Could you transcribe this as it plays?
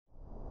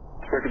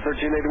American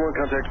 1381,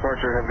 contact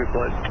departure, have a good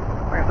flight.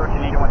 American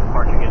 1381,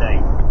 departure, good day.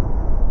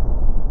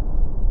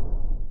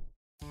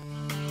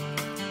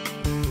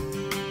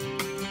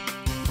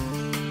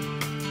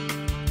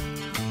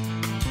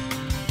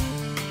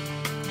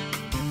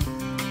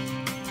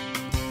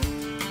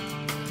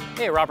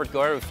 Hey, Robert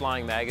Goyer with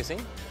Flying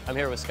Magazine. I'm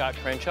here with Scott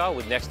Crenshaw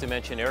with Next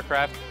Dimension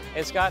Aircraft.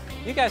 And Scott,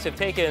 you guys have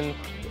taken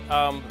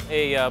an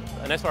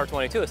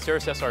SR22, a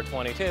Cirrus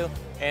SR22,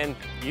 and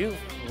you've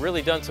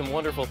really done some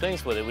wonderful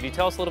things with it. Would you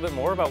tell us a little bit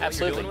more about what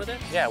you're doing with it?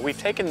 Yeah, we've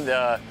taken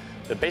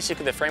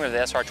basically the frame of the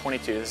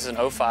SR22. This is an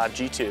 05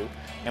 G2,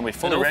 and we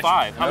fully an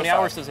 05. How many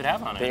hours does it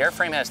have on it? The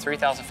airframe has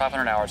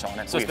 3,500 hours on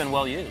it. So it's been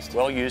well used.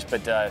 Well used,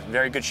 but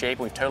very good shape.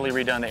 We've totally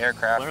redone the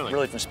aircraft,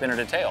 really from spinner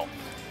to tail.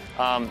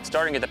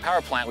 Starting at the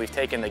power plant, we've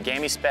taken the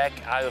GAMI spec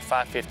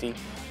IO550.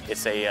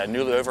 It's a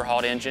newly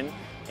overhauled engine,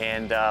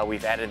 and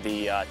we've added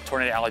the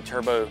Tornado Alley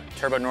turbo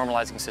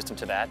normalizing system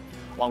to that,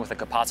 along with a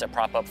composite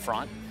prop up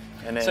front.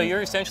 And then, so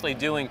you're essentially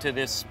doing to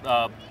this,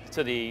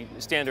 to the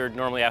standard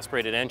normally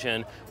aspirated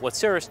engine, what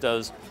Cirrus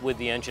does with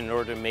the engine in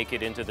order to make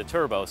it into the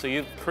turbo. So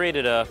you've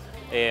created an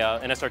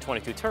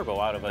SR22 turbo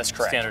out of a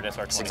standard SR22.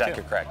 That's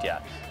exactly correct, yeah.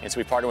 And so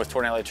we partnered with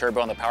Tornado Alley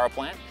Turbo on the power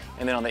plant.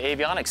 And then on the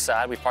avionics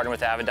side, we've partnered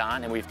with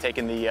Avidyne, and we've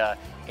taken the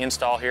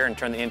install here and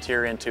turned the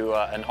interior into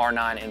an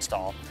R9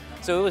 install.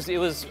 So it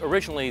was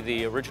originally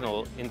the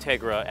original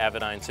Integra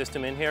Avidyne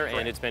system in here,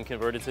 and it's been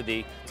converted to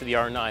the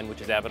R9,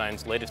 which is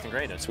Avidyne's latest and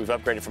greatest. So we've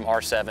upgraded from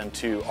R7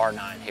 to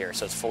R9 here,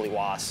 so it's fully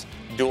WAS,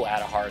 dual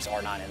Adahars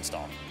R9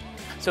 install.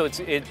 So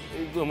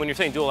when you're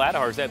saying dual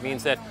Adahars, that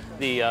means that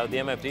the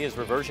MFD is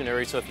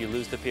reversionary, so if you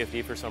lose the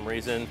PFD for some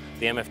reason,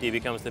 the MFD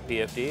becomes the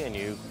PFD, and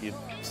you've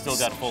still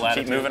got a full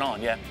attitude. Keep moving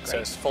on, yeah. Great. So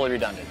it's fully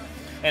redundant.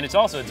 And it's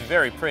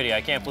very pretty. I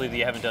can't believe that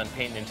you haven't done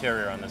paint and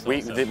interior on this. We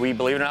believe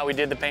it or not, we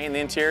did the paint and the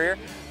interior.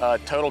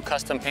 Total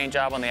custom paint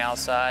job on the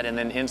outside, and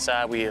then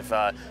inside we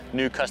have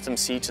new custom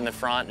seats in the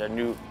front, a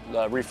new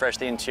refresh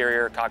the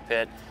interior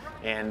cockpit,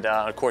 and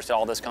of course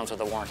all this comes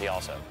with a warranty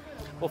also.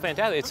 Well,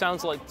 fantastic. It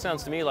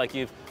sounds to me like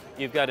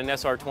you've got an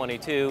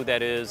SR22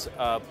 that is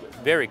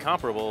very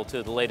comparable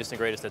to the latest and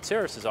greatest that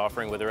Cirrus is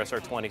offering with their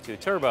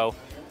SR22 turbo.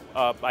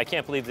 I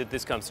can't believe that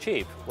this comes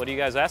cheap. What are you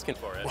guys asking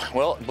for it?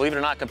 Well, believe it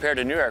or not, compared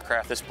to new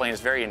aircraft, this plane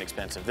is very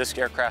inexpensive. This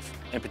aircraft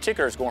in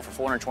particular is going for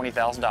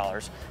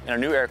 $420,000, and a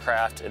new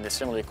aircraft that's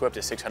similarly equipped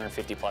is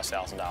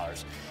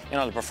 $650,000+. And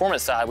on the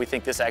performance side, we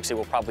think this actually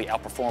will probably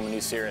outperform a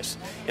new Cirrus.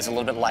 It's a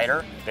little bit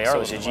lighter,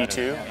 so it's a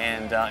G2,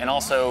 and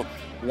also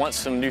once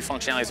some new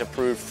functionality is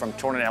approved from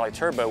Tornado Alley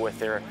Turbo with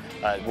their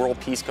World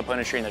Peace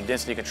componentry and their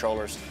density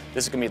controllers,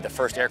 this is going to be the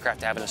first aircraft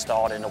to have it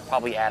installed, and it'll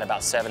probably add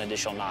about 7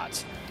 additional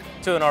knots.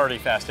 To an already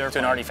fast airplane? To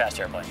an already fast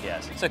airplane,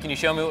 yes. So can you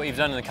show me what you've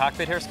done in the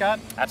cockpit here, Scott?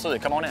 Absolutely,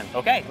 come on in.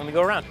 Okay, let me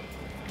go around.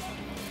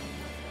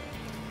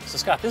 So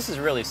Scott, this is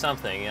really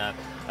something. I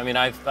mean,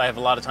 I have a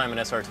lot of time in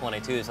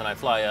SR22s, and I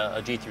fly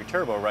a G3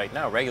 Turbo right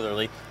now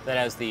regularly that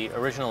has the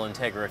original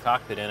Integra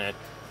cockpit in it,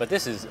 but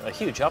this is a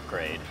huge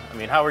upgrade. I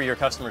mean, how are your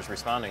customers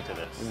responding to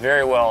this?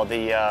 Very well.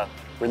 The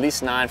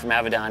Release 9 from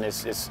Avidyne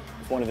is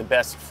one of the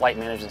best flight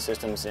management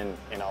systems in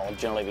all of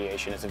general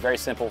aviation. It's a very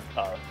simple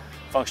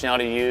functionality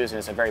to use, and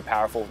it's a very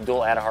powerful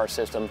dual Adahar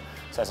system,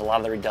 so it has a lot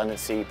of the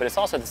redundancy, but it's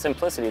also the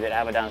simplicity that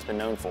Avidyne has been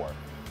known for.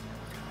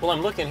 Well,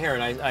 I'm looking here,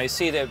 and I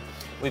see that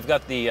we've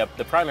got the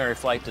primary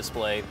flight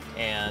display,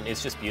 and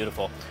it's just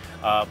beautiful.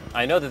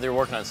 I know that they're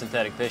working on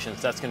synthetic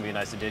visions. That's going to be a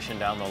nice addition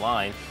down the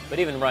line, but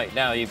even right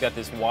now, you've got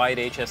this wide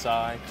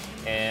HSI,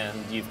 and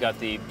you've got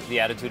the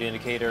attitude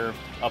indicator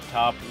up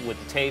top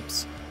with the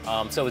tapes.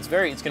 So it's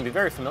going to be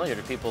very familiar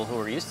to people who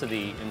are used to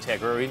the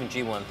Integra or even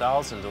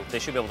G1000. They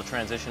should be able to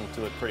transition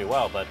to it pretty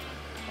well, but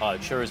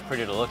it sure is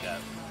pretty to look at.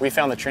 We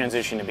found the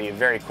transition to be a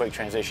very quick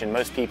transition.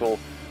 Most people,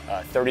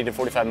 30 to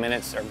 45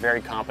 minutes, are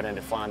very competent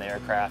at flying the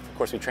aircraft. Of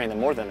course, we train them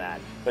more than that,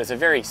 but it's a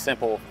very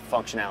simple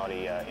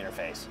functionality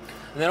interface.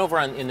 And then over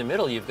in the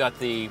middle, you've got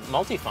the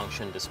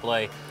multifunction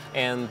display,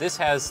 and this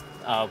has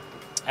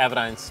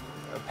Avidyne's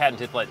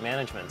patented flight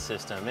management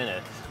system in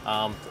it.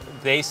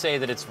 They say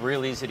that it's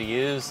real easy to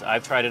use.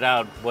 I've tried it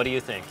out. What do you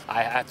think?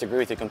 I have to agree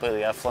with you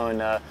completely. I've flown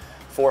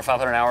 400 or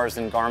 500 hours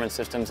in Garmin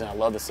systems, and I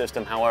love the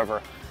system.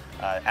 However,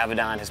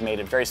 Avidyne has made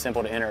it very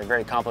simple to enter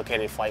very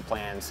complicated flight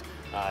plans.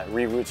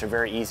 Reroutes are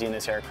very easy in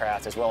this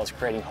aircraft, as well as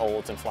creating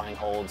holds and flying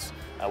holds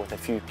with a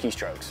few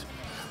keystrokes.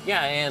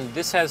 Yeah, and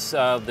this has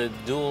the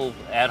dual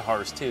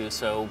Adahars too,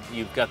 so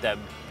you've got that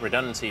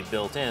redundancy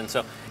built in.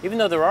 So even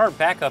though there are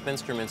backup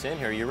instruments in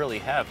here, you really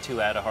have 2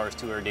 Adahars,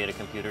 2 air data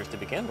computers to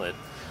begin with.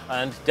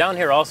 And down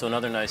here also,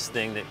 another nice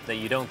thing that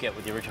you don't get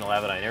with the original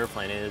Avidyne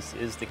airplane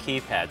is the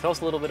keypad. Tell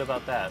us a little bit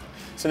about that.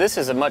 So this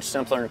is a much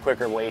simpler and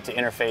quicker way to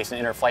interface and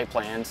enter flight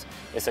plans.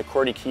 It's a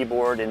QWERTY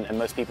keyboard, and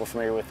most people are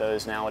familiar with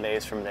those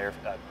nowadays from their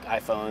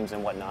iPhones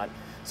and whatnot.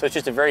 So it's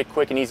just a very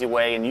quick and easy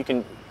way, and you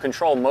can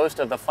control most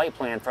of the flight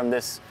plan from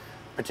this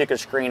particular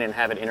screen and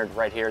have it entered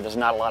right here. There's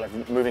not a lot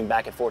of moving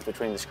back and forth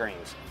between the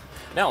screens.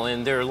 No,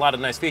 and there are a lot of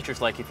nice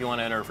features, like if you want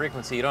to enter a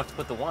frequency, you don't have to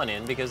put the 1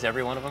 in because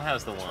every one of them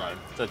has the 1. Right.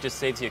 So it just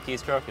saves you a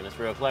keystroke, and it's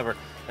real clever.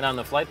 And on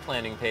the flight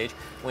planning page,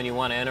 when you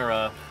want to enter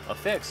a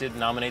fix, it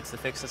nominates the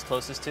fix that's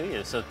closest to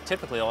you. So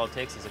typically all it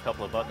takes is a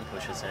couple of button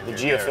pushes and The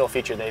you're geofill there.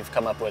 feature they've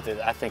come up with is,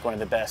 I think, one of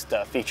the best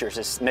features.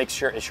 It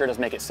sure does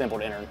make it simple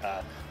to enter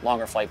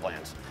longer flight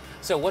plans.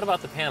 So what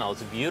about the panel?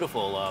 It's a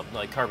beautiful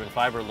like carbon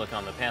fiber look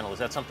on the panel. Is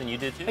that something you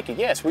did too? Thank you.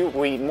 Yes, we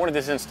wanted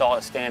this install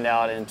to stand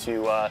out and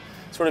to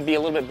sort of be a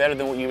little bit better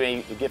than what you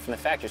may get from the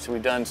factory. So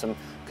we've done some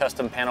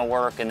custom panel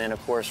work, and then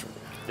of course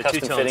The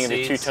custom two-tone fitting of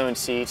the seats. two-tone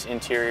seats,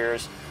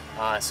 interiors.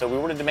 So we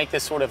wanted to make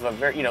this sort of a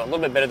very, a little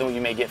bit better than what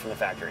you may get from the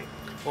factory.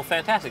 Well,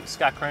 fantastic.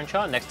 Scott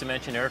Crenshaw, Next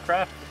Dimension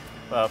Aircraft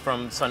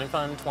from Sun and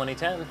Fun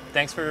 2010.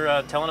 Thanks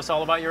for telling us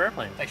all about your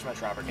airplane. Thanks so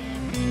much, Robert.